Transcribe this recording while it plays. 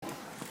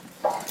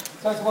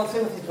Turn to 1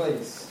 Timothy,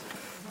 please.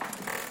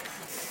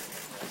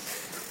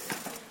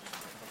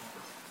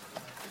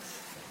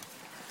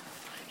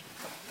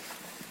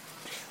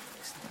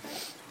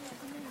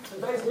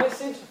 Today's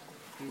message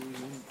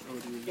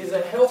is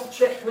a health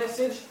check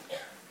message.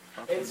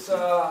 It's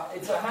a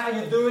how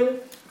you doing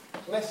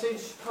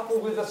message,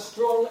 coupled with a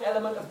strong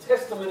element of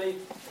testimony,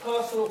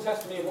 personal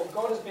testimony of what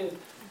God has been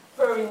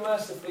very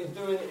mercifully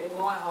doing in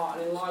my heart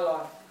and in my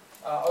life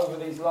over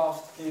these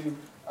last few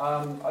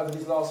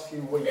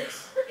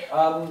weeks.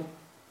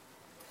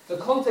 The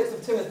context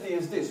of Timothy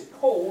is this: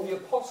 Paul, the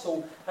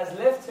apostle, has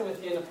left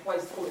Timothy in a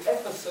place called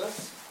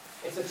Ephesus.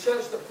 It's a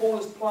church that Paul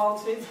has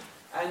planted,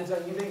 and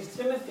he leaves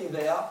Timothy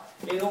there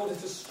in order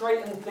to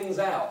straighten things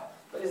out.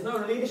 But there's no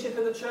leadership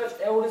in the church.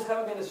 Elders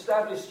haven't been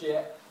established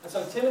yet. And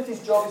so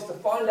Timothy's job is to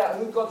find out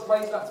who God's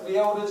raised up to be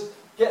elders,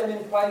 get them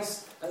in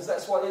place, and so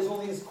that's why there's all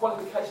these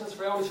qualifications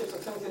for eldership, so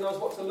Timothy knows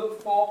what to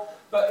look for.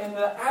 But in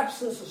the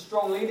absence of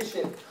strong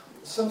leadership,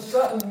 some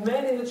certain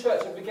men in the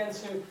church have begun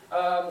to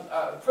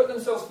put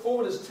themselves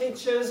forward as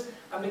teachers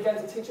and began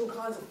to teach all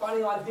kinds of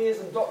funny ideas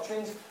and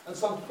doctrines. And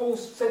so Paul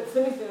sent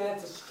Timothy there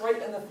to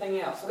straighten the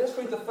thing out. So let's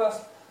read the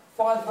first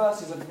 5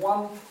 verses of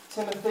 1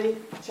 Timothy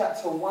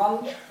chapter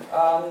 1.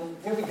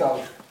 Here we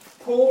go.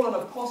 Paul, an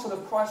apostle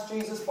of Christ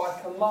Jesus, by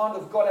command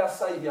of God our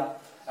Saviour,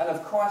 and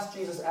of Christ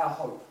Jesus our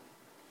hope.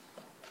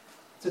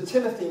 To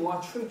Timothy, my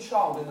true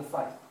child in the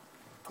faith,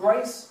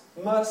 grace,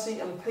 mercy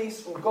and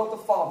peace from God the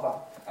Father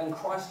and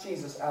Christ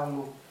Jesus our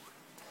Lord.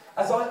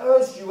 As I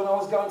urged you when I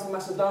was going to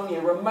Macedonia,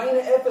 remain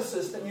at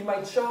Ephesus that you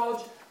may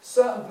charge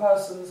certain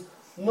persons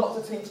not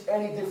to teach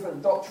any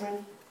different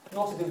doctrine,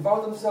 nor to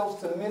devote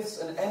themselves to myths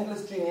and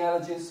endless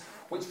genealogies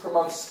which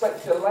promote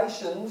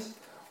speculations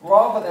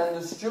rather than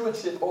the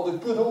stewardship or the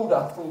good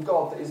order from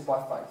God that is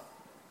by faith.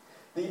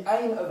 The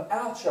aim of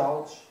our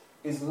charge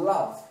is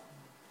love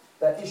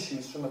that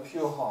issues from a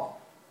pure heart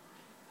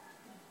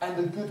and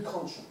a good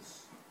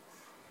conscience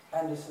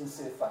and a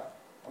sincere faith.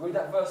 I'll read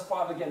that verse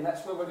 5 again.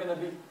 That's where we're going to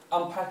be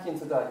unpacking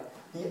today.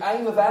 The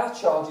aim of our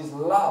charge is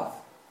love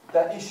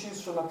that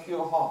issues from a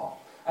pure heart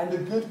and a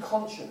good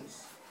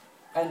conscience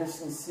and a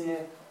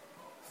sincere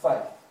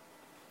faith.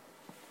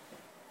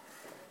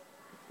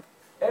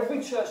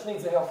 Every church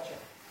needs a health check.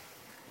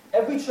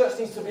 Every church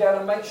needs to be able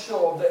to make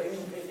sure that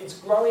it's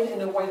growing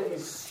in a way that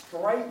is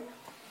straight,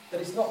 that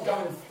it's not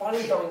going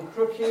funny, going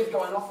crooked,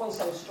 going off on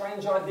some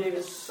strange idea.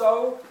 It's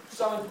so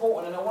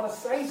important. And I want to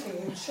say to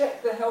you,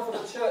 check the health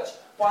of the church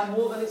by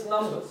more than its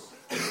numbers.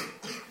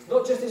 It's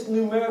not just its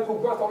numerical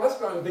growth. Oh, that's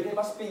growing big, it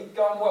must be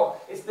going well.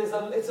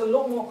 It's a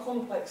lot more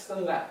complex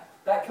than that.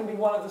 That can be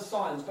one of the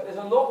signs. But there's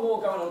a lot more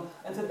going on.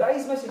 And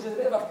today's message is a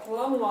bit of a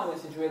plumb line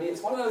message, really.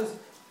 It's one of those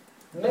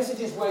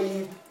messages where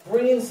you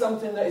bring in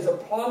something that is a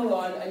plumb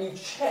line and you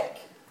check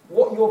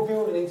what you're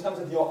building in terms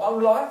of your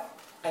own life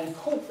and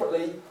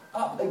corporately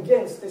up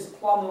against this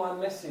plumb line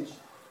message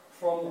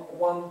from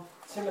 1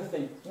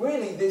 Timothy.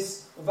 Really,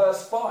 this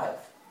verse 5.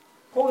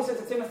 Paul said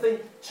to Timothy,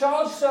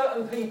 charge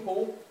certain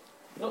people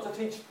not to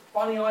teach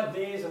funny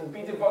ideas and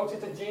be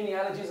devoted to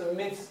genealogies and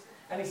myths.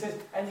 And he says,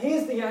 and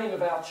here's the aim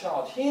of our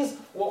charge. Here's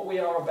what we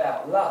are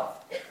about. Love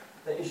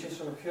that issues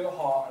from a pure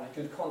heart and a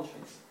good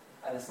conscience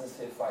and a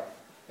sincere faith.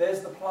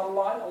 There's the plumb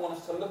line. I want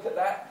us to look at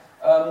that.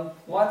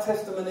 My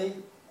testimony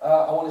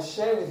I want to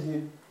share with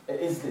you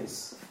is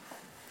this.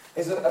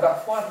 Is that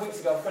about 5 weeks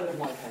ago, a friend of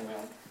mine came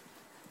round.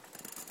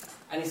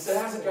 And he said,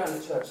 how's it going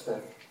at church,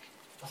 Steph?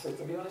 I said,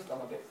 to be honest, I'm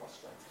a bit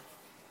frustrated.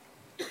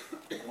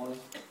 I'm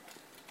honest.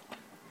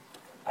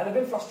 And I've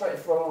been frustrated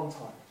for a long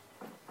time.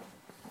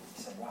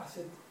 He said, why? I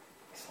said,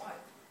 it's like,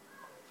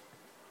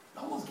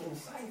 no one's getting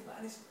saved,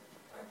 man. It's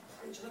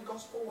preaching the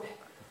gospel.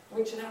 We're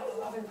reaching out,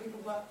 loving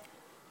people, but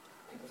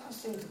people don't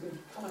seem to be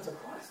coming to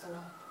Christ, and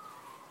I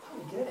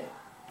don't get it.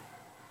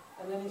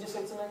 And then he just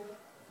said to me,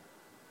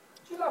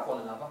 do you love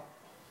one another?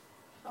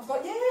 I was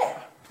like,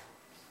 yeah.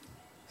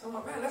 So I'm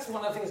like, man, that's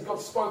one of the things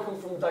God's spoken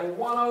from day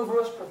one over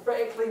us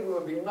prophetically. We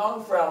will be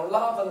known for our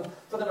love and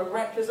for the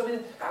miraculous. I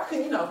mean, how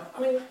can you know? I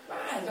mean,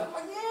 man, I'm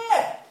like,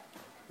 yeah.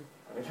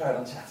 And we carried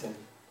on chatting.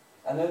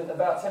 And then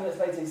about 10 minutes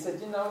later, he said, I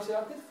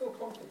did feel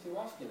confident to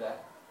ask you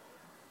that.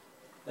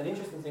 And the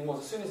interesting thing was,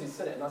 as soon as he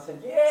said it, and I said,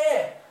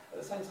 yeah. At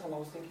the same time, I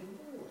was thinking,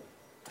 really?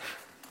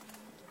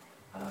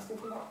 And I was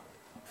thinking, I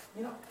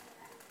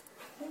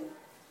think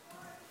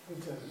we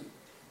do.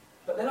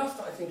 But then I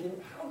started thinking,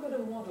 how good a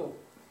model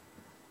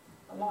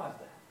am I of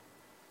that?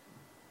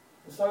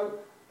 And so,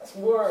 that's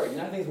worry.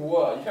 Things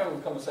worry. You can't have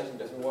a conversation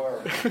that's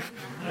worry.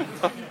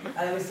 And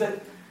then he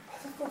said,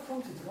 I just got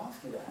prompted to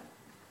ask you that.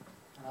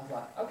 And I was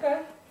like,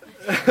 okay.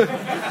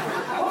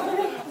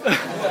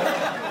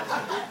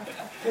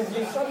 Because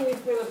you suddenly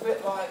feel a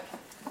bit like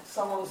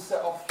someone's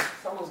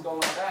gone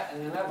like that,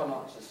 and an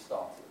avalanche has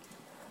started.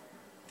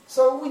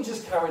 So we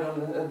just carried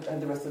on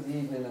and the rest of the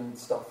evening and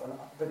stuff,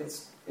 but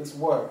it's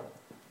worry.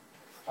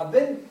 And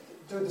then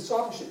do a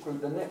discipleship group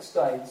the next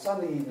day,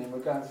 Sunday evening, we're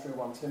going through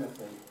 1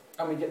 Timothy,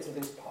 and we get to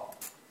this part.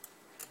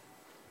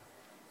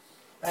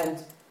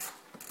 And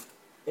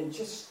it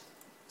just,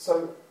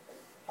 so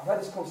I've had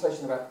this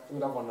conversation about we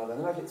love one another,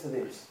 and then I get to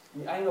this.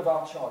 The aim of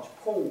our charge.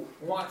 Paul,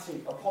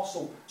 mighty,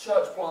 apostle,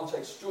 church planter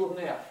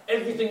extraordinaire,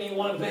 everything you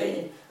want to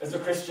be as a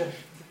Christian.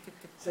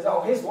 Says,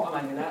 oh, here's what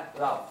I'm aiming at,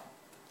 love.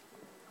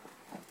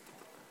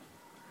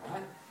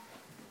 Right?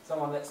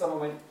 Someone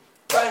went,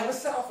 bang,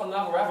 let's set off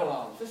another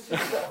avalanche. Let's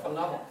just set off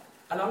another.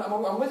 And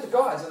I'm with the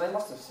guys, and they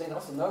must have seen, they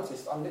must have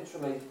noticed, I'm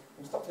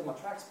stopped in my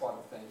tracks by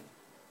the thing.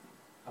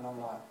 And I'm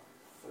like,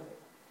 flip.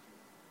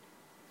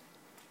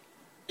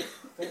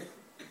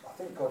 I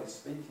think God is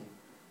speaking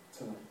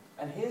to me.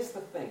 And here's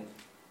the thing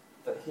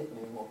that hit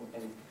me more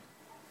than anything.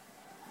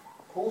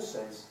 Paul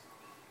says,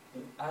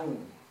 the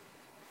aim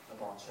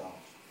of our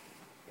charge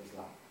is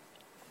love.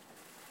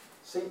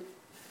 See,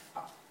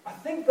 I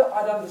think that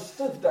I'd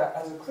understood that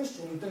as a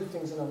Christian you do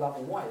things in a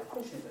loving way. Of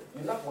course you do.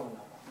 You love one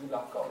another. You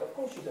love God. Of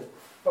course you do.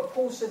 But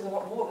Paul says a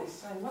lot more. He's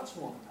saying much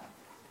more than that.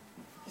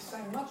 He's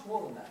saying much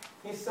more than that.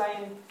 He's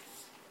saying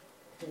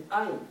the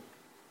aim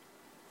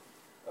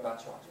of our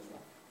charge is love.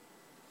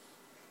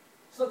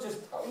 It's not just,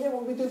 oh yeah,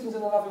 well we do things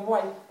in a loving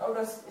way. Oh,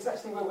 it's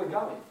actually where we're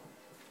going.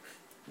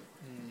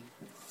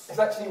 It's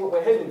actually what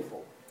we're heading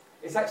for.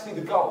 It's actually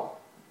the goal.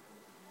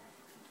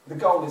 The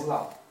goal is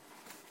love.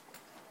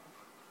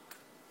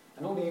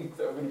 And all of you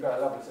that are really bad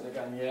at love are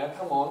going, yeah,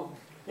 come on.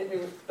 Hit me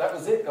with, that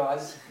was it,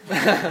 guys.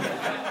 Because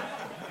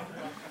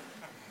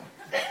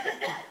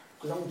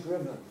I'm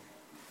driven.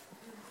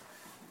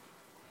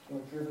 I'm a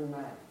driven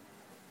man.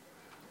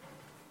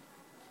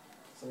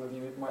 Some of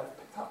you might have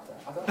picked up that.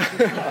 I don't know.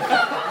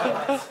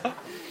 I'm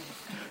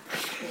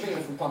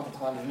thinking from time to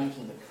time I've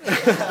mentioned it.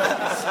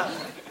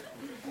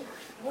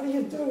 What do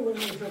you do when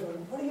you're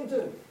driven? What do you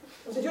do?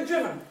 I said, you're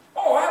driven.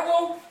 All right,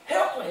 well,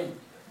 help me.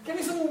 Give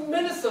me some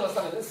medicine or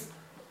something that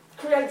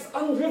creates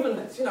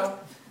undrivenness. You know,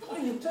 what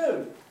do you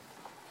do?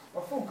 I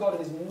feel God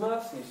in His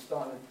mercy is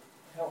starting to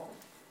help me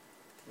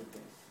with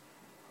this.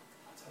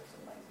 I tell you, it's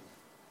amazing.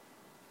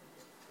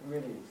 It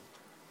really is.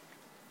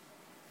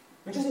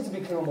 We just need to be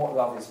clear on what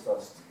love is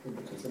first,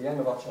 because the aim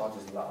of our charge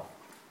is love.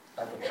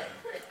 Agape.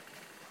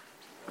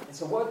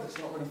 It's a word that's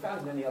not really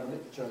found in any other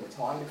literature at the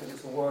time, because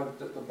it's a word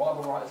that the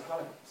Bible writers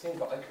kind of seems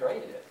like they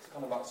created it. It's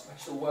kind of like a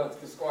special word to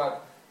describe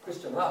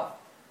Christian love.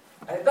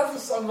 And it doesn't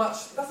so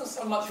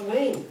much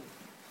mean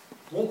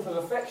warmth of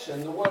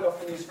affection. The word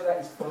often used for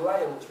that is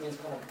phileo, which means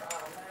kind of,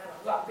 oh man,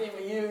 I love being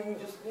with you,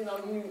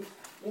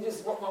 you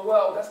just rock my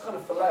world. That's kind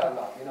of phileo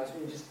love,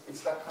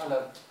 it's that kind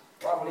of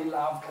brotherly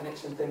love,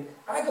 connection thing.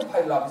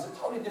 Agape love is a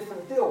totally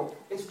different deal.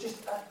 It's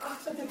just an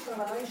utter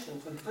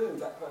determination to do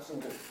that person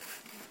good.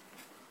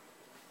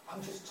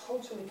 I'm just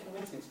totally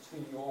committed to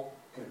your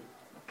good.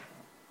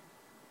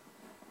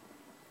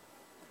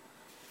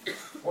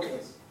 What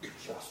is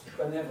just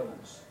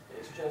benevolence?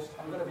 It's just,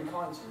 I'm going to be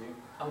kind to you,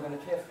 I'm going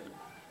to care for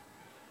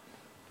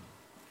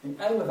you.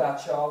 The aim of our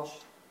charge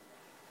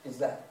is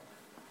that.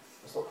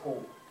 That's what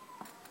Paul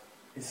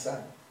is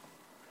saying.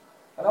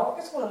 And I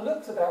just want to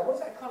look to that. What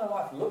does that kind of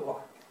life look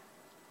like?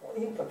 What are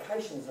the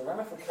implications, the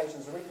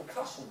ramifications, the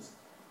repercussions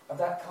of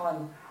that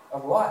kind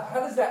of life?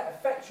 How does that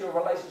affect your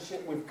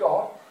relationship with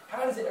God?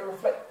 How does it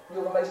reflect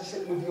your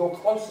relationship with your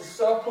closest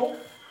circle?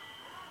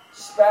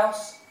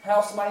 Spouse,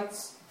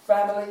 housemates,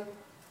 family?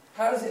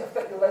 How does it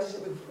affect your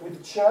relationship with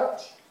the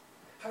church?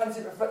 How does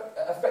it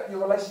affect your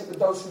relationship with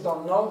those who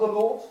don't know the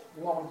Lord?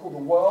 You might want to call the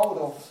world,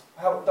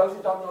 or those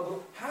who don't know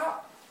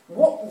the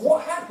Lord.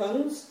 What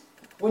happens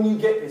when you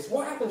get this?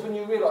 What happens when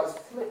you realise,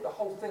 flip, the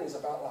whole thing is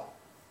about love?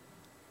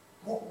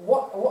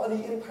 What are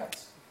the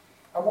impacts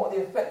and what are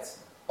the effects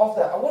of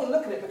that? I want to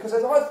look at it because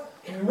as I've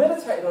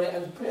meditated on it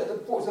and put it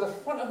to the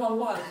front of my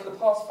mind for the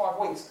past 5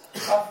 weeks,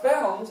 I've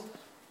found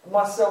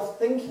myself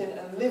thinking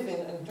and living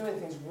and doing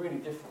things really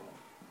differently.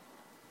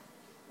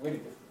 Really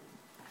differently.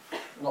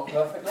 Not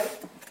perfectly,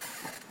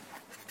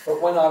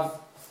 but when I've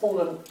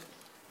fallen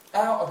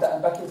out of that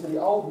and back into the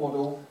old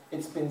model,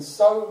 it's been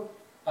so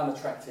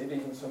unattractive,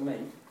 even to me,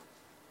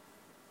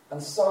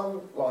 and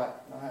so man,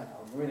 I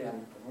really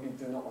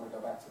do not want to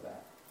go back to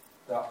that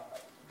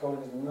God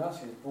in His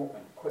mercy has brought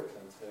me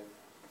quickly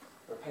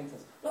to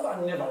repentance. Not that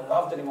I never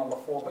loved anyone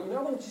before, but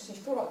when you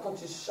feel like God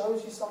just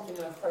shows you something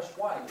in a fresh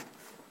way,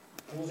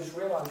 and you just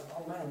realise,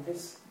 oh man,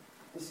 this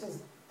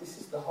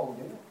is the whole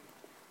deal.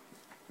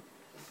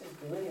 This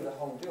is really the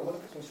whole deal. We'll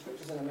look at some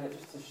scriptures in a minute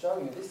just to show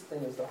you this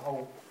thing is the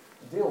whole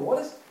deal.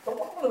 But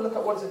what I want to look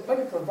at, what does it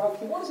maybe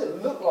provoke you? What does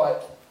it look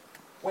like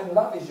when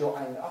love is your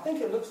aim? I think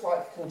it looks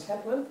like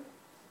contentment.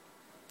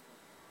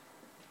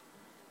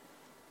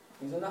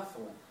 He's enough for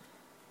me.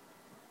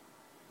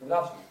 He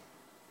loves me.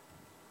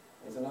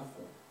 He's enough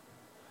for me.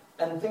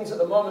 And things at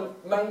the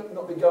moment may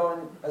not be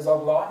going as I'd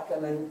like,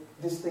 and then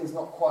this thing's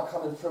not quite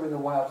coming through in the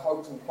way I'd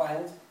hoped and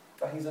planned,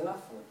 but He's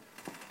enough for me.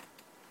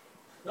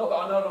 Not that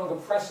I no longer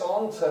press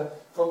on for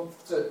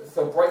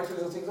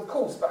breakthroughs and things, of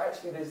course, but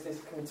actually there's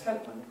this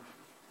contentment.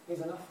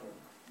 He's enough for me.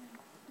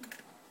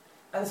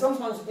 And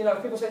sometimes,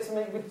 people say to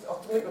me, I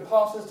meet with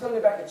pastors, tell me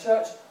about your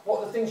church,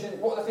 what are the things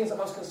that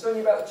most concern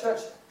you about the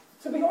church?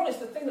 To be honest,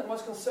 the thing that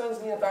most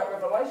concerns me about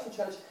Revelation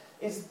Church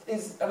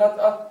and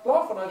I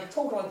laugh and I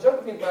talk and I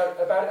joke with people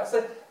about it. I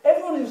said,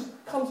 everyone who's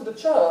come to the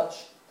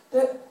church,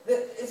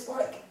 it's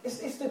like,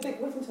 it's the Dick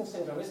Whittington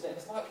syndrome, isn't it?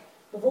 It's like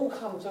we've all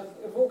come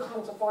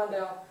to find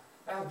our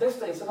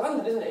destiny. It's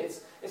London, isn't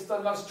it? It's the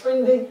most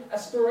trendy,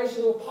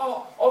 aspirational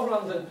part of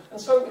London. And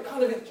so it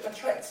kind of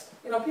attracts,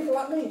 people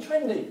like me,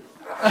 trendy.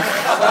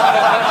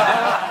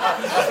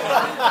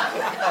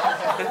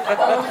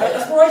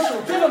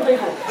 Aspirational, driven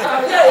people.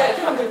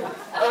 Driven people.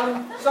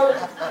 So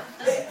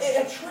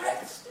it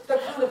attracts the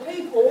kind of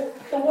people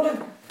that want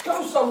to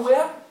go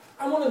somewhere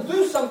and want to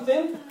do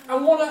something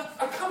and want to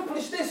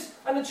accomplish this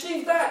and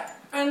achieve that.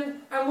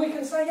 And we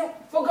can say,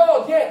 for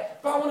God,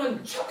 but I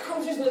want to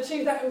accomplish and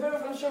achieve that and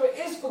verify I'm sure it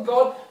is for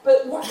God.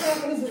 But what can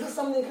happen is that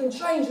something can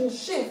change and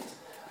shift,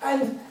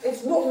 and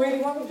it's not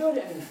really why we're doing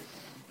it anymore.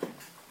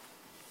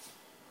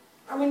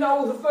 And we know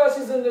all the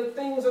verses and the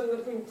things, and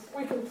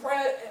we can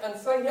pray and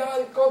say,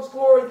 God's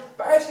glory,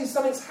 but actually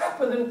something's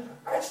happened, and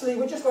actually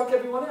we're just like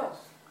everyone else.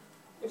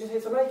 We're just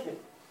here to make it.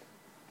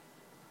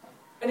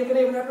 And it can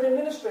even happen in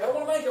ministry. I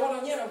want to make it.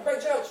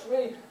 Great church,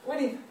 really,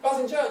 really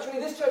buzzing church,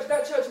 really this church,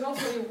 that church, and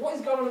ultimately, what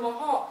is going on in my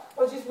heart?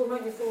 Well, it just will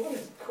make me feel really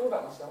cool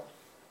about myself.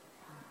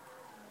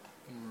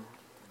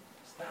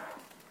 What's that?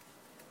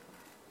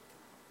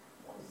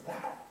 What is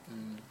that?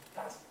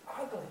 That's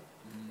ugly.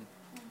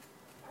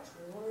 That's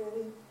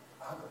really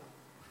ugly.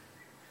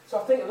 So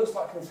I think it looks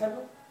like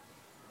contentment.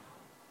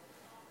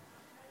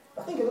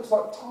 I think it looks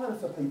like time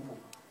for people.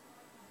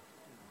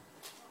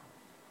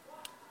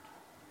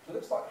 It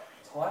looks like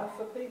time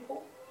for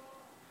people.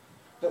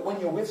 That when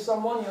you're with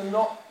someone, you're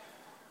not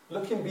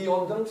looking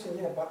beyond them to,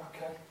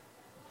 okay.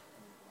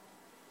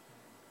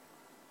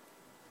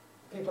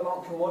 People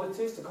aren't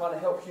commodities to kind of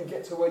help you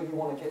get to where you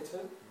want to get to,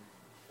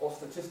 or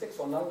statistics,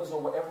 or numbers,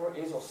 or whatever it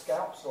is, or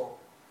scalps,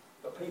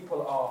 but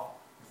people are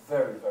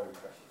very, very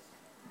precious.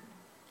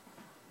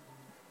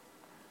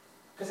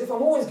 Because if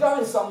I'm always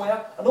going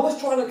somewhere and always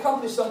trying to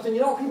accomplish something,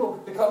 you know what people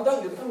become,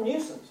 don't you? They become a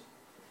nuisance.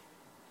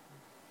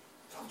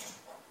 So I'm just,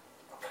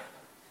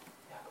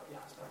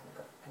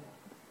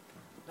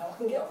 now I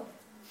can get on.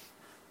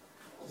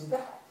 What's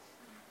that?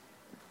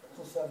 It's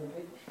not serving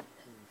people.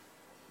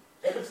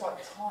 It looks like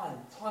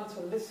time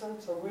to listen,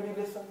 to really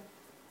listen.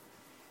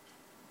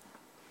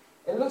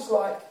 It looks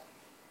like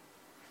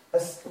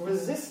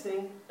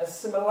resisting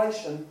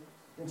assimilation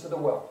into the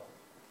world.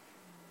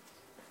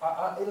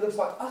 It looks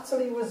like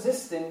utterly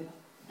resisting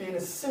being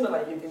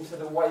assimilated into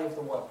the way of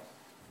the world.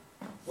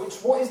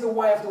 What is the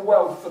way of the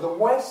world? For the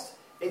West,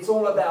 it's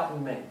all about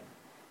me.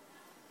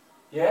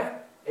 Yeah?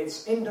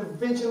 It's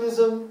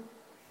individualism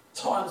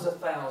times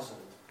 1,000.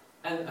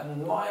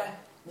 And my,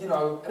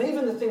 and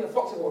even the thing that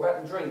Foxy talked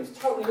about in dreams,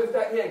 totally with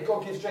that,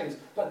 God gives dreams.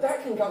 But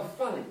that can go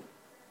funny.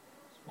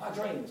 My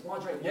dream,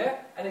 yeah?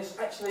 And it's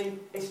actually,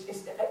 it's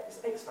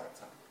X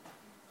Factor.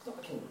 It's not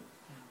the kingdom.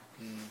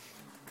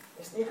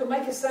 You can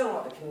make it sound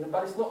like the kingdom,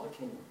 but it's not the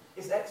kingdom.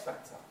 It's X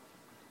Factor.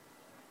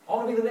 I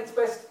want to be the next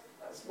best,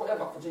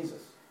 whatever, for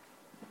Jesus.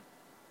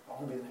 I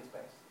want to be the next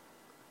best.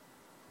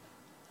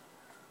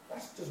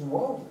 That's just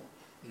worldly.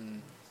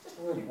 It's just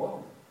really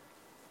worldly.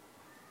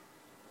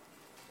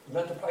 You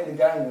learn to play the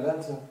game, you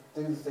learn to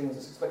do the things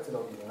that's expected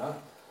of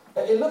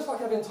you, It looks like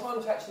having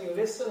time to actually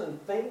listen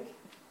and think.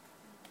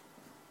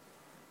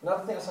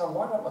 Another thing I say,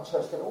 why don't my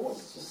church get always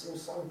just seem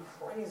so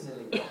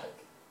crazily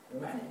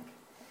manic?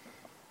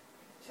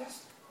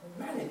 Just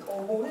manic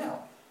or worn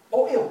out.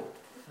 Or ill.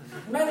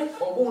 Manic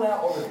or worn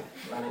out or ill.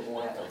 Manic,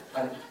 worn out, ill.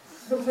 Manic.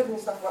 People say to me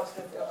stuff like,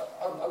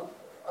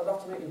 I'd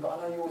love to meet you, but I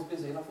know you're always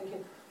busy. And I'm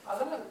thinking, I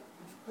don't know,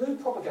 who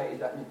propagated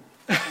that myth?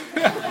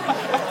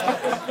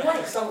 It's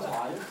great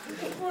sometimes.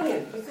 It's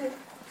brilliant. You think,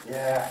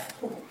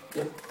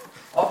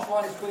 I'll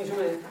try and squeeze you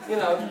in,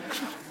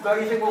 Though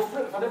you think, well,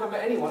 flip, if I never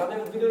met anyone, I've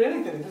never been doing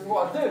anything. This is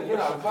what I do,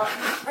 But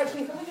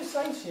actually, can I just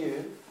say to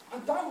you, I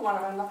don't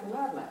run around like a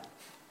madman.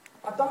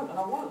 I don't, and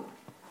I won't.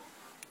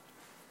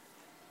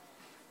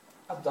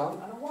 I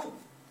don't, and I won't.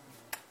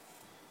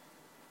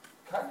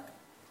 Okay?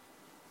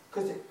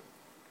 Because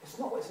it's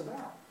not what it's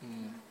about.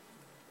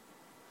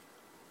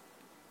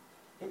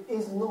 It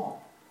is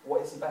not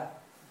what it's about.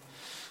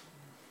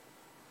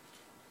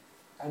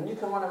 And you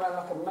can run around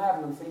like a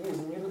madman for years,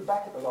 and you look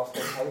back at the last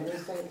decade and you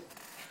think,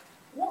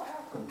 what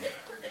happened?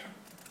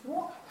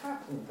 What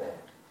happened there?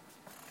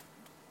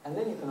 And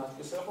then you can ask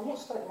yourself, well, what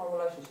state are my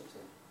relationships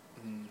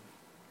in?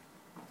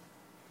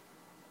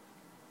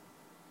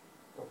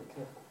 Got to be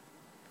careful.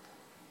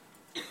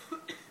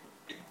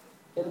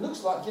 It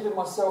looks like giving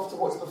myself to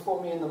what's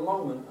before me in the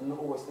moment and not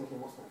always thinking,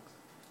 what's next?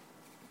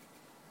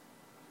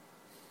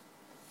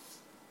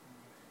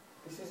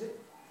 This is it.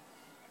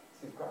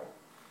 This is great.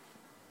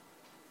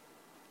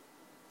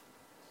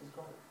 This is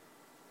great.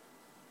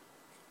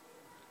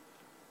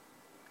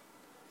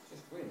 It's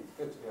just really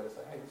good to be able to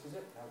say, hey, this is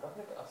it. Now go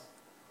look at us.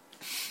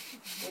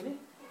 Really?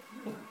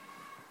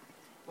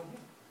 We're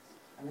here.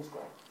 And it's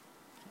great.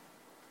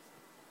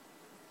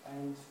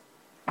 And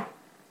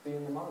be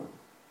in the moment.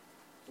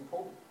 It's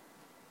important.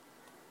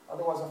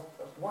 Otherwise,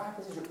 what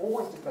happens is you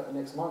always think about the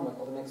next moment,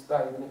 or the next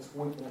day, the next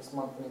week, the next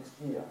month, the next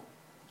year.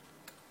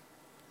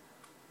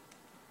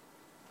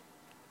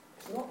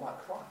 not like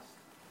Christ.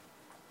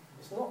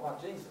 It's not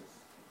like Jesus.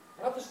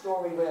 I love the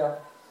story where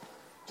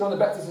John the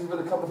Baptist is with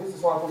a couple of his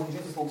disciples and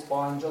Jesus walks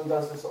by and John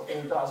does the sort of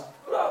thing he does.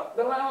 Look,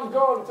 the Lamb of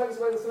God who takes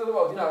away the sin of the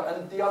world,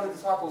 and the other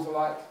disciples are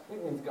like, we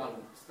need to go and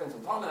spend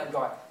some time with that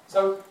guy.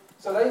 So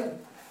they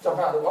jump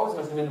out of the water.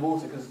 I was imagining them in the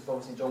water because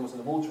obviously John was in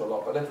the water a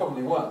lot, but they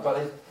probably weren't. But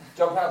they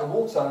jump out of the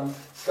water and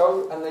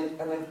go and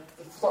they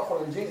start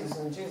following Jesus,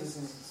 and Jesus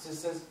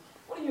just says,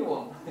 what do you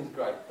want? It's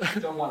great.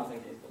 John 1, I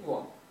think it is. What do you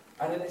want?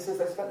 And then it says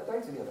they spent the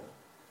day together.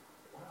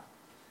 Wow.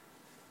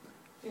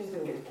 Jesus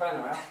didn't get his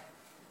planner out.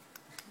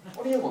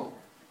 What do you want?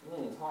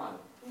 Time.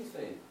 What do you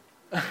see?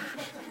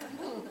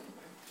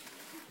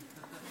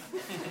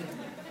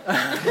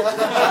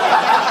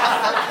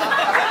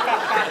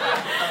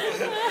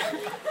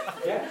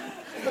 Yeah?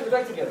 We put the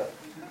day together.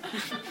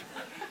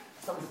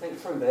 Something to think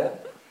through there.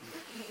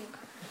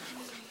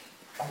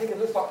 I think it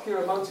looks like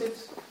pure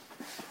motives.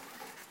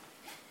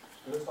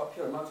 It looks like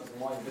pure motives and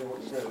why you do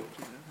what you do.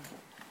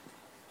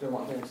 Doing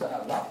what I'm doing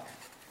out of love.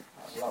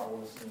 Out of love, I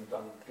want to see you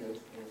done good,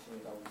 I want to see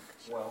you done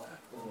well,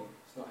 isn't it?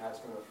 It's not how it's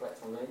going to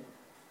reflect on me.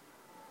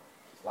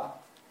 It's love.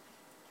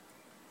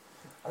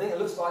 I think it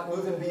looks like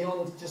moving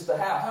beyond just the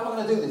how. How am I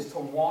going to do this? To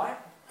why?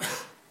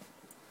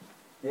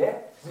 Yeah?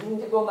 Because if you can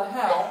get beyond the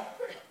how,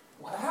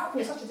 well, how can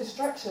be such a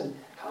distraction?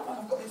 How am I?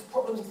 I've got these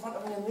problems in front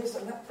of me and this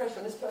and that pressure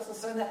and this person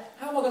saying that.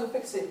 How am I going to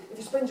fix it? If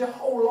you spend your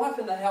whole life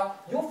in the how,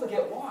 you'll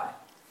forget why.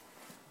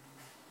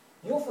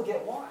 You'll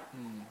forget why.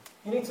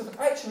 You need to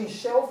actually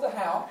shelve the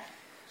how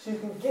so you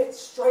can get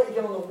straight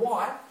again on the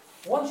why.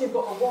 Once you've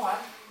got the why,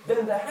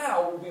 then the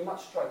how will be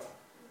much straighter.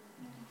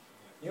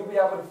 You'll be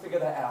able to figure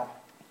that out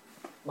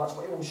much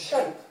more. It will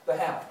shape the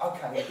how.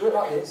 Okay, I'm going to do it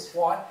like this.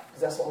 Why?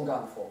 Because that's what I'm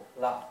going for.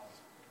 Love.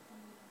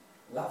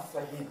 Love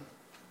for Him.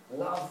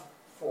 Love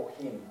for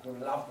Him who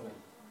loved me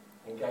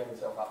and gave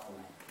Himself up for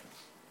me.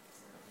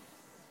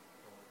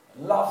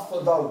 Love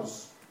for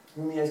those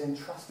whom He has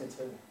entrusted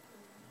to me.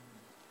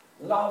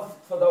 Love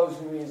for those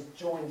whom He has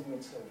joined me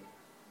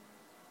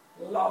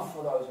to. Love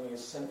for those whom He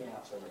has sent me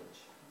out to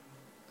reach.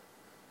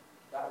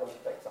 That will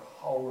affect a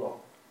whole lot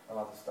of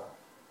other stuff.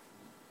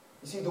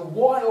 You see, the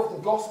why of the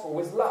gospel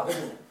is love,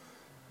 isn't it?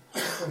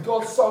 When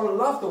God so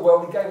loved the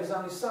world, He gave His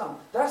only Son.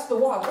 That's the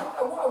why.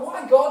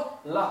 Why God?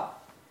 Love.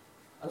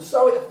 And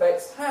so it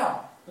affects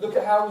how. Look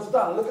at how it was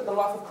done. Look at the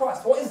life of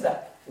Christ. What is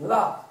that?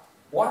 Love.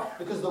 Why?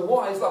 Because the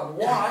why is love.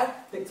 Why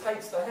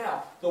dictates the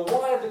how. The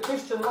why of the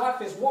Christian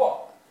life is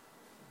what?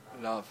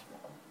 Love.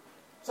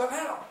 So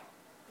how?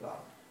 Love.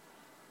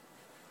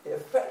 It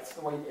affects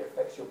the way it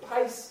affects your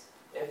pace,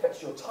 it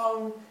affects your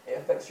tone, it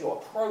affects your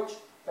approach,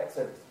 it affects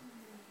everything.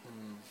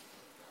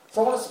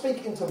 So I want to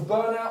speak into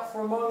burnout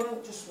for a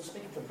moment. Just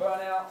speaking to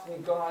burnout.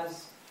 You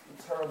guys,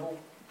 you're terrible.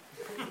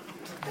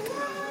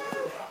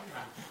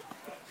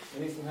 You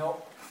need some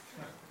help?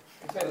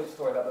 I'll tell you a little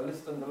story about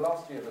the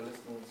last year of the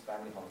Liston's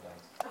family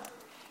holidays.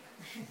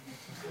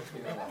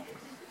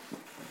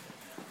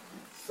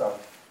 So,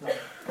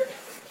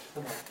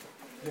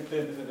 this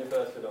is the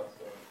first bit of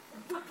story.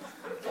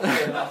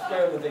 I'll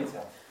spare the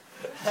detail.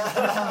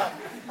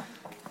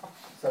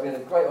 So we had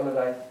a great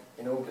holiday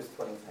in August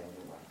 2010,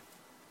 didn't we?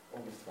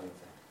 August 2010.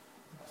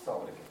 I'll start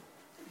with a good.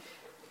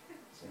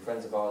 Some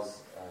friends of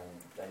ours,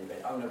 they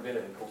own a villa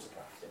in Corsica.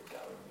 I said, go,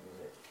 and he was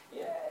it.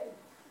 Yay!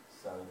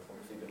 So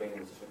obviously the Bing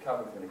was just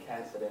recovering from the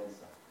cancer then,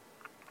 so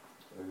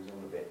we was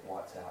all a bit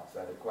wiped out. So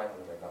I had a great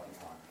holiday, lovely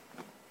time.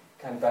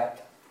 Came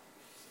back,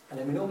 and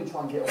then we normally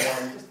try and get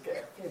away, just get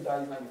a few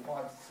days, maybe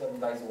 5 to 7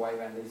 days away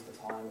around Easter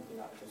time,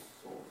 just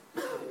sort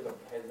of a bit of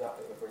a heads up,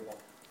 a bit of a breather.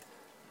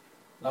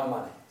 No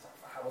money. So,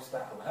 what's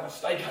that? I'm going to have a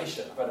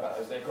staycation. I've heard about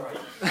those, they're great.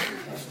 A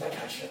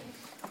staycation.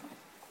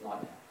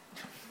 Nightmare.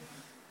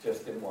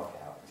 Just didn't work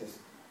out. It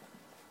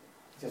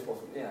just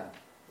wasn't,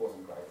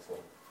 wasn't great at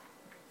all.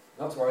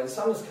 Not to worry, the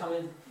sun was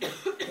coming.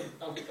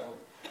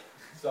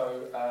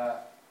 So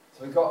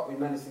we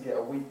managed to get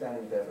a week down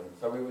in Devon.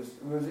 So we was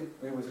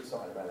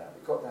excited about that.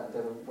 We got down to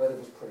Devon, weather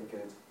was pretty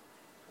good.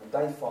 On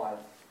day 5,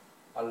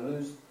 I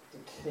lose the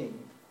key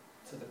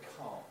to the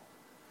car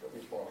that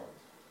we borrowed.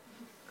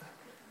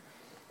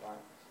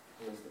 Right?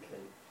 I lose the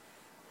key.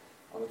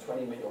 On a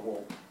 20-metre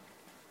walk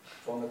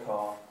from the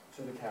car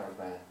to the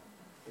caravan,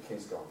 the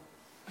key's gone.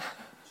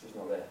 She's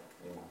not there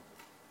anymore.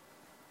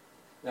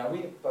 Now, we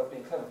both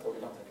being clever thought we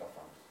don't take our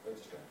phones. We're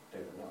just going to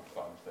do the no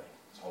phones thing.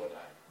 It's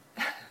holiday.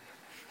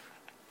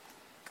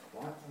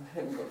 Right?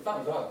 We've got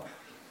phones either.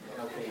 We've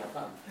got no key, no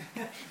phone.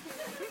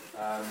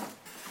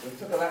 We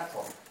took a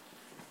laptop.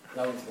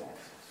 No internet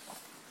access.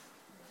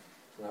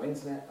 So no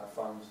internet, no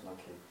phones, no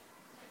key.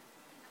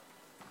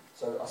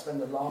 So I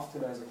spend the last 2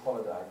 days of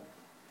holiday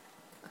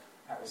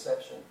at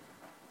reception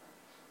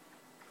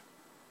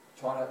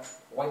trying to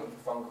wait for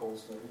phone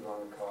calls from the people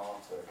in the car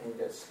to, can you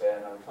get a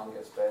spare? No, we can't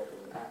get a spare. It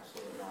was an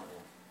absolute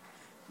nightmare.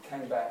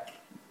 Came back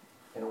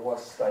in a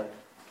worse state.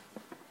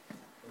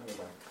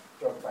 Anyway,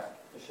 drove back,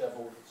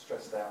 dishevelled,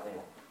 stressed out, and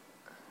ill.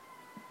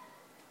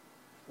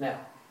 Now,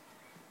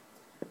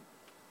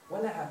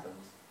 when that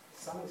happens,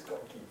 something's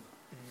got to give.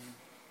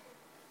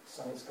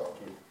 Something's got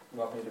to give. You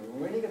might have had a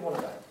really good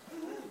holiday,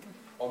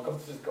 or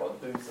God's just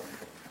got to do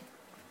something.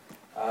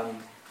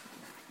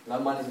 No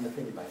money's in the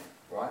piggy bank,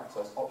 right? So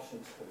it's option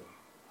 2.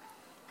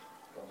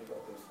 God's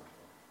got to do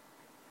something.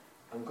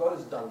 And God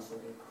has done some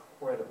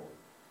incredible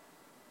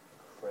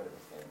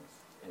things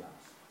in us.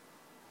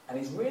 And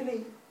He's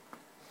really,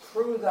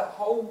 through that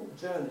whole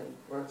journey,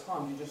 where at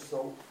times you just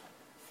thought,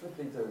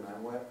 flippily do,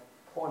 man, we're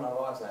pouring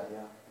our lives out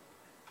here,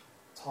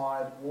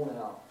 tired, worn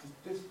out,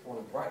 just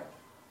want to break.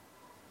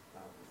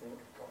 No, you think,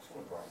 God, I just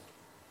want to break.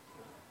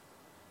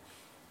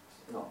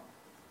 No.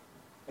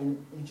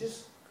 And you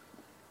just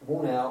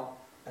worn out,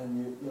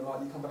 and you're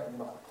like, you come back and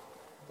you're like, I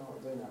don't know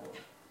what to do now.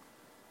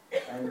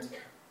 And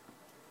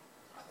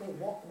I think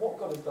what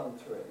God has done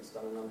through it, He's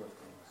done a number of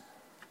things.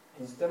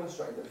 He's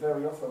demonstrated that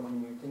very often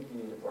when you think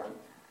you need a break,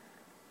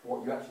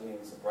 what you actually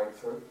need is a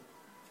breakthrough.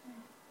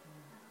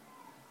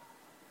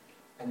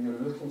 And you're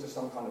looking to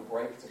some kind of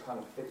break to kind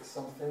of fix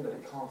something that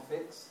it can't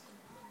fix.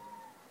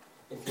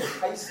 If your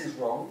pace is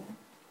wrong,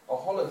 a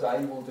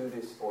holiday will do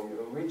this for you. It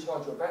will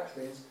recharge your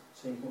batteries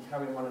so you can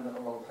carry running at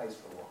a wrong pace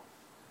for a while.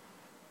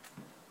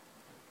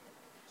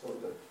 That's all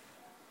it does.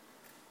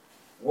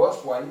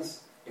 Worst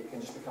ways, it can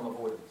just become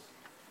avoidance.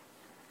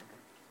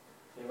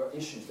 There are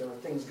issues, there are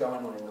things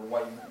going on in the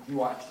way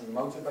you are actually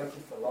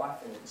motivated for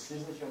life and the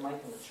decisions you're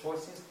making, the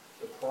choices,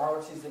 the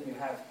priorities that you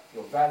have,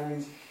 your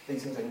values,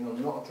 these things that you're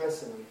not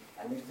addressing them,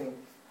 and you think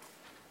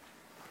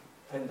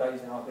 10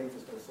 days in Ibiza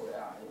is going to sort it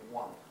out, and it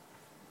won't.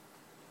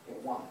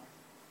 It won't.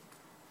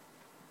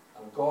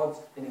 And God,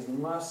 in His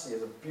mercy,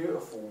 as a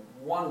beautiful,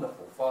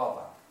 wonderful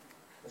Father,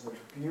 as a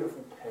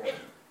beautiful parent,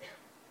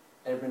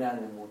 every now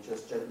and then will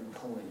just gently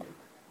corner you.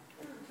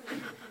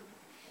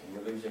 And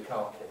you'll lose your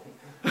car key,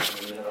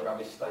 and you'll have a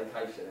rubbish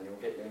staycation, and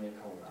He'll get you in your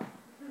corner.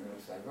 And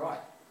He'll say,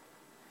 right.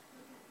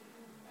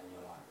 And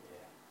you're like,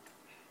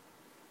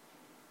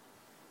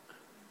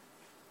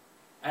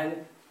 yeah.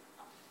 And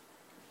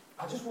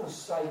I just want to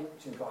say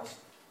to you guys,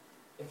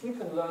 if you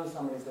can learn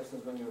some of these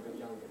lessons when you're a bit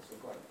younger, it's a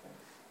great thing.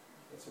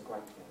 It's a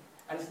great thing.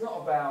 And it's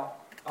not about,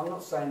 I'm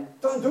not saying,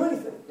 don't do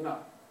anything. You know,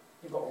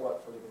 you've got to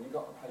work for a living, you've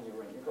got to pay your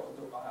rent, you've got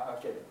to do, I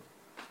get it.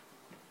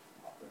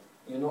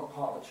 You're not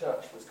part of a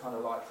church that's kind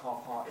of like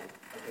half-hearted.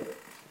 I get it.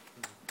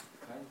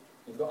 Okay?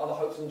 You've got other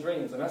hopes and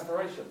dreams and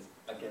aspirations.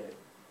 I get it.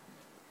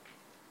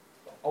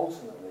 But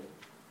ultimately,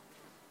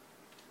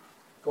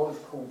 God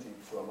has called you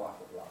to a life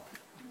of love.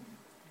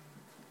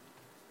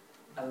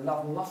 And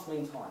love must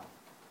mean time.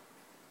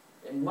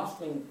 It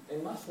must mean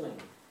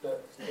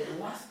that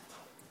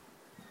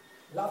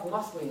love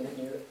must mean that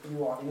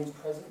you are in His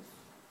presence,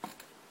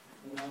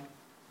 you know,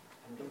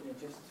 and that you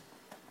just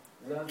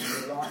learn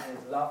to rely on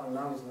His love and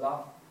know His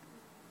love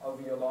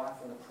over your life,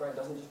 and the prayer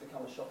doesn't just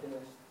become a shopping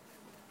list,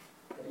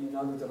 that you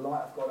know the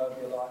delight of God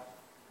over your life.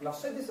 And I've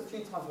said this a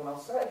few times, and I'll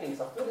say it again,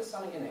 because I feel there's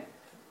something in it.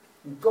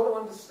 You've got to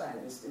understand,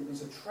 it's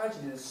a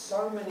tragedy. There's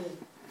so many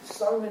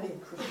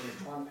Christians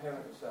try and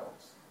parent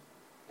themselves.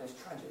 And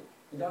it's tragic.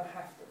 You don't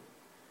have to.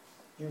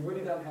 You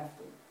really don't have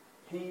to.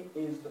 He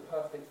is the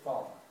perfect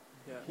Father.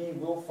 Yeah. He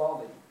will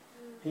father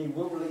you. He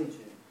will lead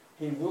you.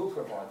 He will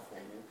provide for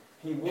you.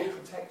 He will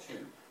protect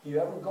you. You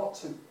haven't got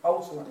to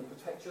ultimately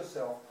protect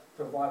yourself,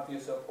 provide for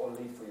yourself, or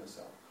lead for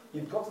yourself.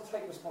 You've got to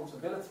take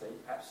responsibility,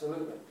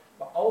 absolutely.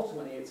 But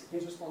ultimately, it's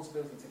His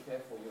responsibility to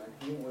care for you, and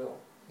He will.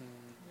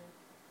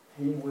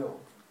 He will.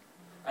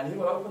 And He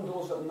will open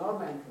doors that no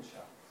man can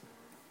shut.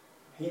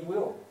 He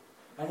will.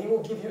 And He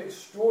will give you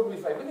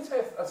extraordinary favour. Let me tell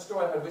you a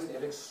story I heard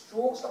recently of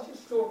such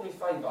extraordinary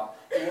favour.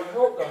 It will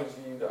help those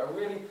of you that are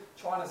really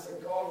trying to say,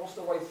 God, what's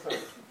the way through?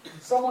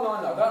 Someone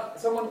I know,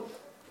 someone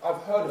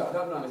I've heard about, I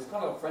don't know, it's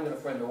kind of a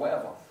friend or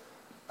whatever.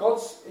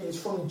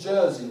 He's from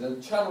Jersey,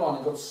 the Channel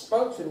Islands. God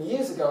spoke to him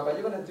years ago about,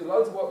 you're going to do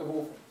loads of work with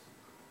orphans.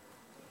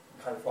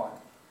 Okay, fine.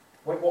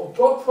 What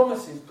God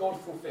promises,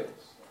 God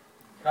fulfills.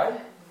 Okay?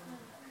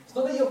 It's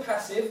not that you're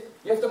passive,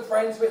 you have to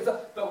pray into it,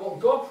 but what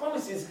God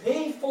promises,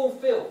 He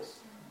fulfills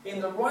in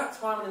the right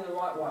time and in the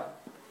right way.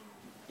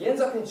 He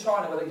ends up in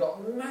China where they've got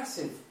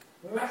massive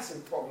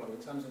problem in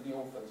terms of the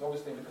orphans,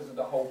 obviously because of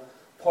the whole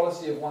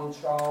policy of one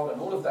child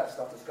and all of that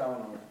stuff that's going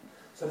on there.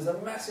 So there's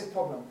a massive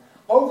problem.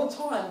 Over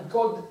time,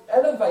 God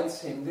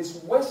elevates him,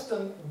 this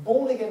Western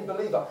born-again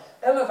believer,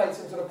 elevates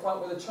him to the point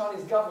where the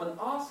Chinese government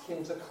asks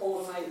him to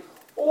coordinate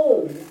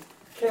all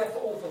care for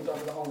orphans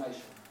over the whole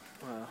nation.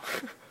 Wow.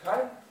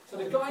 Okay? So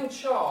the guy in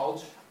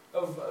charge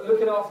of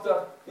looking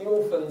after the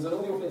orphans and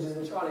all the orphanages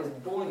in China is a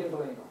born-again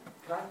believer.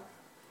 Okay?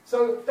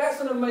 So that's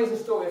an amazing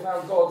story of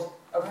how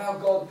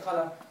God kind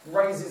of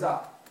raises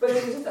up. But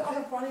it was just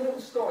another funny little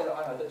story that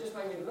I heard that just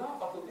made me laugh.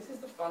 I thought, this is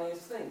the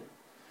funniest thing.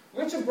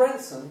 Richard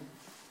Branson,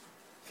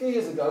 a few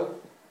years ago,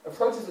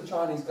 approaches the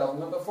Chinese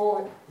government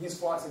before his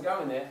flights are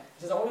going there.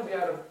 He says, I want to be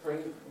able to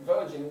bring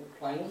Virgin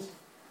planes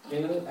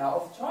in and out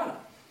of China.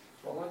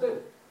 That's what I want to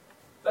do.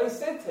 They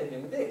said to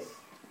him this,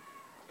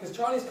 because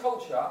Chinese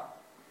culture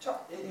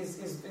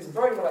is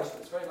very relational.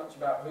 It's very much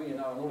about who you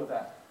know and all of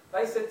that.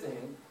 They said to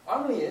him,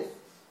 only if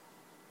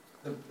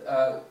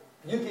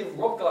you give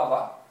Rob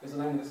Glover, who's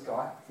the name of this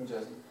guy from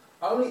Jersey,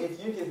 only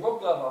if you give Rob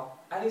Glover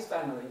and his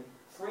family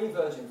 3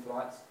 Virgin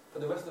flights for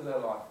the rest of their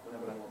life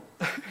whenever they want.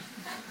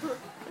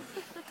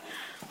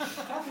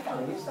 How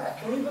funny is that?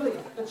 Can you believe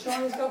the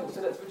Chinese government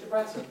said that to Richard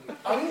Branson?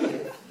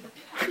 Only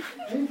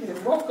you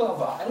give Rob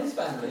Glover and his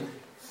family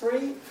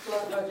free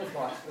Virgin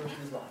flights for the rest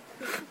of his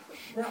life.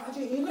 Now,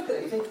 actually, you look at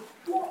it, you think,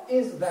 what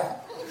is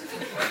that?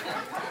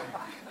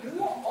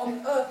 What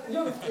on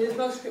earth? There's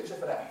no scripture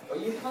for that. Or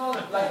you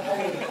can't lay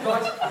hold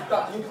of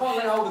guys, you can't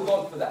lay hold of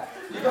God for that.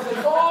 You can't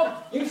say,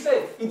 God, you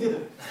said he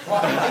didn't.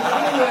 Right? He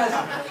really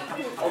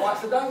hasn't. Alright,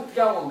 so don't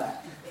go on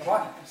that.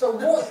 Right? So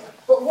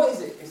what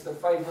is it? It's the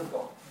favour of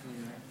God.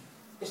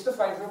 It's the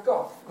favour of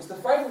God. It's the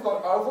favour of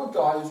God over a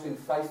guy who's been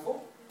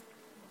faithful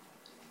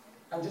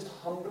and just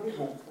humbly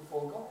walked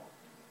before God.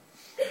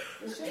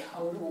 He's just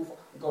humbly walked.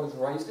 God has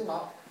raised him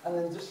up and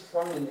then just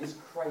thrown in this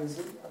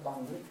crazy,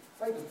 abundant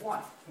favour.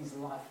 Why? He's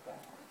like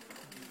that.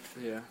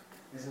 Yeah.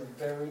 He's a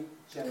very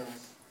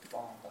generous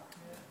Father.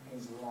 Yeah.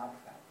 He's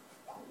like that.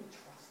 Why don't we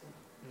trust him?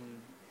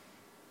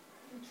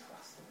 We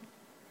trust him.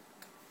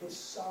 It's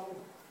so...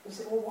 You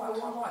say, well, why?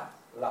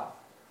 Love.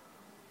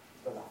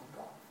 The love of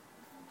God.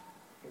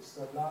 It's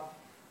the love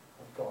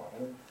of God.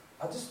 And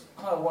I just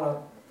kind of want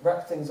to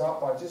wrap things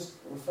up by just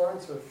referring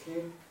to a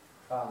few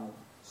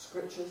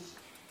scriptures.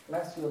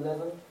 Matthew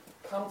 11,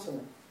 come to me,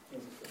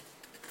 Jesus said.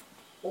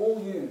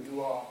 All you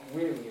who are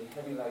weary and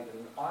heavy laden,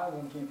 and I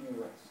will give you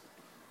rest.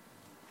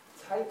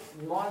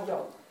 Take my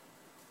yoke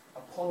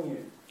upon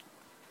you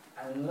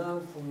and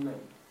learn from me,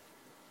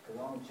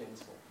 because I'm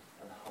gentle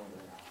and humble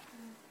in heart.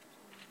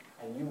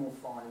 And you will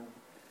find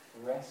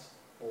rest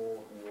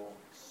for your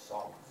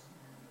souls.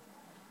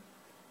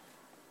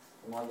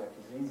 My yoke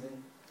is easy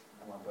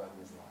and my burden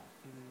is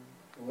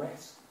light.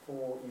 Rest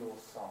for your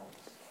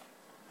souls.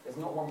 There's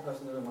not one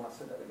person in the room when I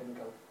said that they didn't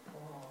go,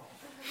 oh.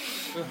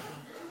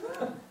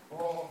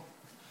 Oh.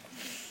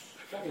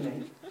 What do you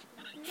need?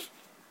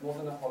 More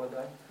than a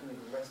holiday, you need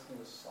rest for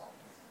your soul.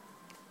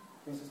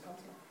 Jesus, come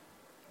to me.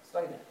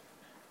 Stay there.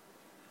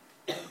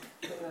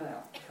 Get in and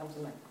out. Come to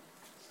me.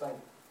 Stay there.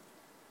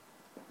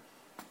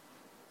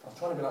 I was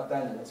trying to be like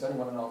Daniel, it's only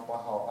 1.5 by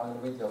heart. I'm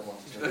going to read the other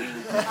ones too.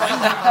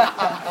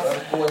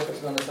 That always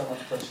puts me under so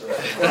much pressure. Okay.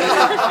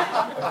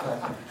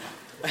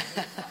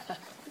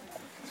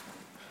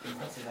 Been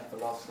practicing that for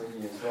the last 3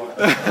 years, right?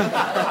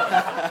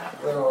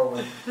 Where are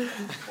we?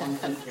 1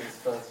 Corinthians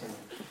 13.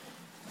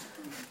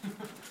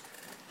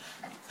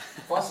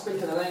 If I speak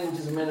in the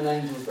languages of men and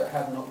angels but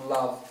have not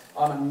love,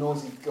 I'm a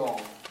noisy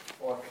gong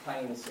or a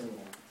clanging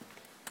cymbal.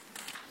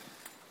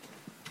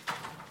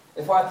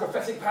 If I have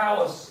prophetic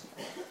powers,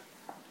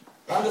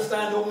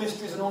 understand all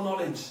mysteries and all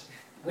knowledge,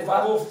 and if I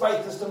have all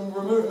faith as to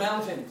remove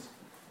mountains,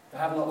 if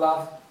I have not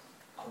love,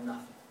 I'm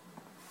nothing.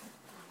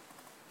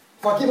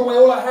 If I give away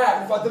all I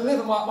have, if I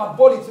deliver my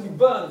body to be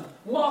burned,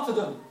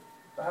 martyrdom,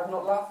 if I have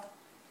not love,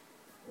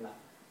 nothing.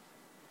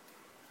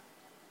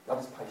 Love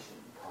is patient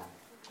and kind.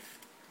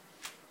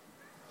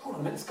 Hold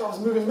on a minute, this guy was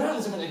moving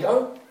mountains a minute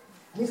ago.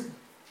 There's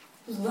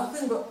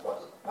nothing but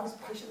love is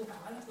patient and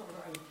kind. That's not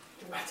very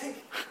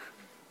dramatic.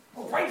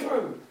 Oh,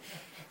 breakthrough!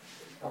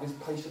 Love is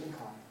patient and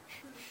kind.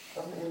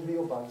 Doesn't envy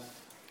or boast.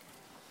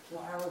 It's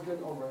not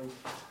arrogant or rude.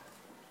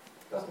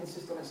 Doesn't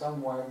insist on its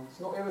own way. It's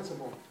not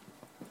irritable.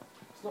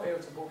 It's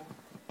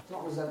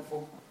not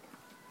resentful.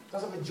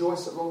 Doesn't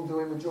rejoice at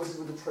wrongdoing, rejoices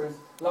with the truth.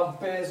 Love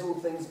bears all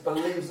things,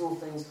 believes all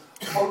things,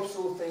 hopes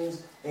all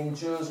things,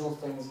 endures all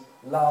things.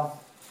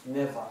 Love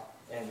never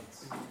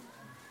ends.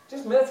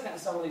 Just meditate on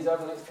some of these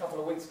over the next couple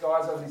of weeks,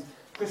 guys, over this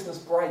Christmas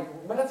break.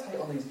 Meditate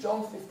on these.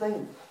 John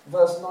 15,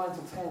 verse 9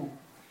 to 10.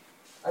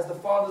 As the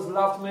Father's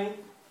loved me,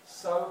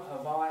 so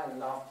have I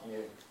loved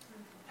you.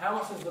 How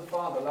much has the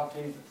Father loved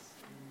Jesus?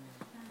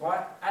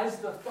 Right? As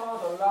the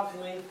Father loved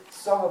me,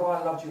 so have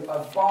I loved you.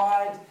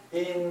 Abide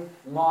in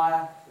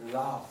my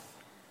love.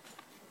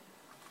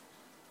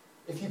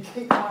 If you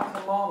keep my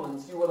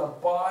commandments, you will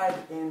abide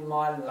in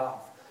my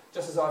love.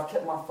 Just as I've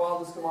kept my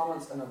Father's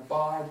commandments and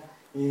abide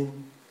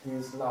in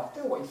his love.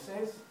 Do what he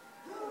says.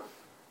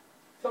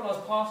 Sometimes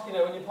when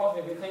you're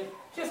passing, you think,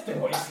 just do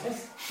what he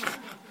says.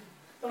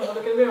 Sometimes I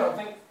look in the mirror and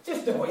think,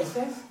 just do what he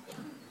says.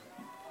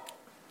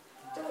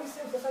 Do what he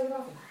says, there's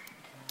nothing.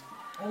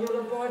 And you'll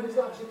abide in his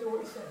love, you do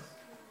what he says.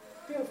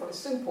 Beautiful, it's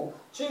simple.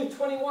 Jude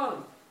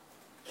 21.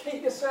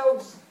 Keep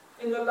yourselves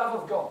in the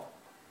love of God.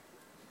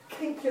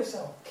 Keep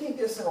yourself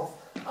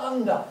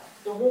under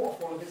the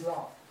waterfall of his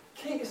love.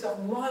 Keep yourself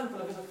mindful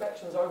of his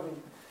affections over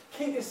you.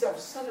 Keep yourself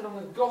centered on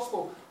the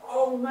gospel.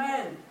 Oh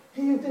man,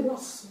 he who did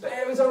not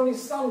spare his only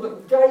son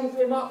but gave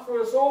him up for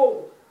us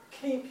all.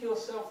 Keep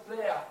yourself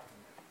there.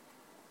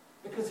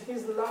 Because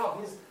his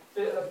love,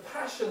 the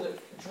passion that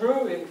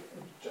drove him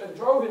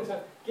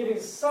to give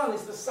his son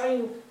is the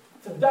same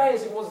today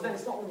as it was then.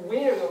 It's not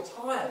weary or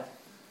tired.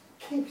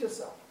 Keep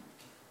yourself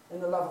in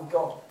the love of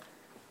God.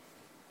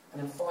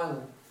 And then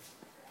finally,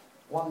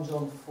 1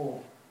 John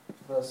 4,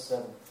 verse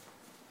 7.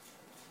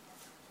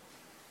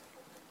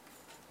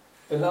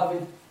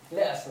 Beloved,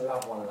 let us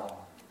love one another,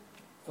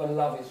 for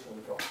love is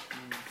from God.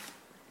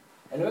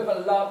 And whoever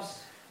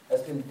loves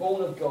has been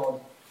born of God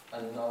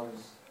and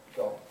knows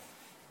God.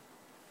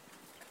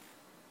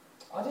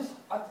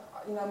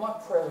 my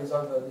prayer is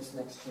over this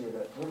next year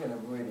that we're going to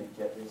really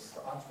get this.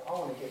 I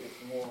want to get this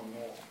more and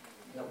more.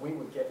 That we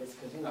would get this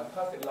because,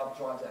 perfect love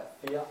drives out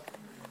fear.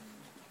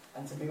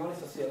 And to be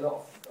honest, I see a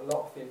lot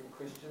of fearful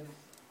Christians.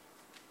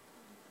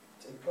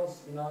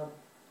 Because,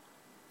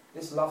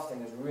 this love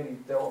thing has really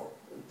dealt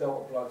a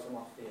blow to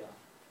my fear.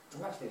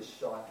 I'm actually a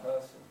shy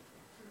person.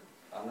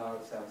 I know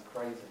it sounds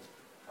crazy.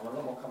 I'm a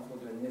lot more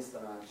comfortable doing this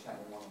than I am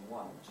chatting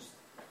one-on-one. Just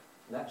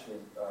naturally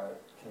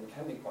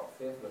can be quite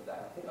fearful of that.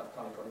 And I think I've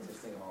kind of got into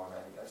this thing of,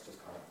 maybe that's just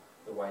kind of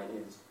the way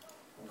it is.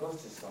 And God's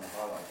just trying to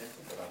highlight this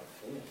is about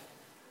fear.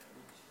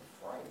 Just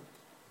afraid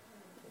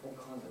of all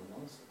kinds of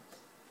nonsense.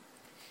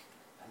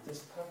 And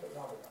this perfect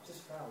love, I've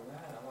just found,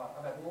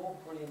 I've had more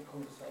brilliant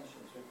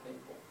conversations with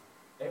people.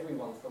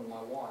 Everyone from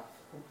my wife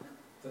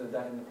to the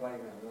dad in the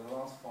playground in the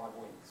last 5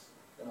 weeks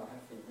than I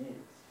have for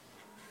years.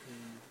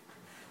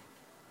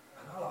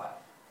 And I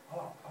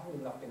really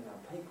love being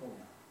around people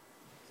now.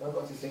 So I've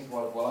got to think,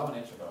 well, I'm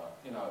an introvert,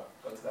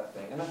 got to that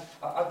thing. And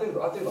I do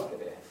like a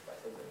bit of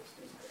headspace.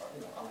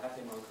 I'm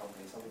happy in my own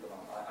company, some people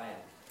aren't, I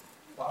am.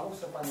 But I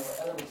also find there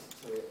are elements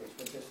to it which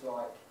are just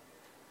like,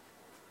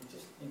 you're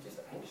just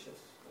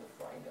anxious and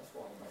afraid. That's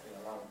why you're not being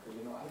alone, because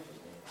you're not anxious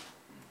anymore.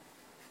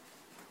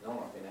 No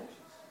one has been anxious.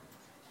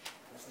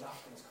 It's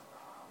nothing, it's kind of,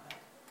 man,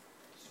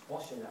 just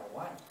washing that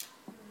away.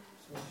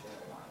 Just washing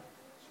it away.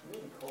 It's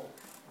really cool.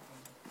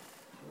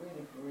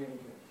 Really, really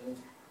good. And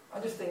I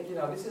just think,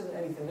 this isn't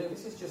anything new.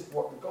 This is just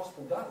what the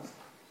gospel does.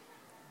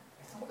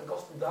 It's not what the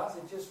gospel does.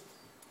 It just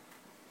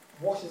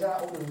washes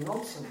out all the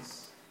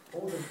nonsense,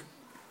 all the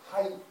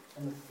hate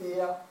and the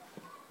fear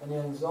and the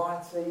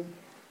anxiety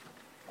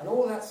and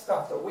all that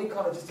stuff that we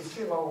kind of just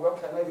assume,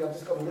 okay, maybe I've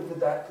just got to live with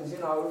that because,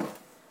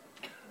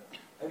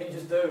 maybe you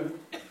just do.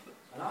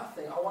 And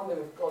I wonder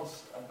if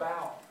God's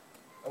about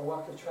a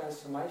work of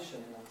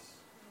transformation in us.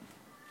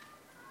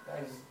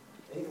 That is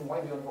even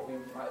way beyond what we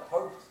might have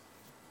hoped.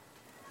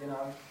 I'm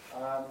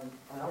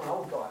an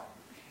old guy.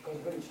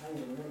 God's really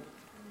changing me.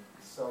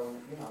 So,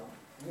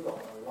 you've got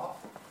a lot.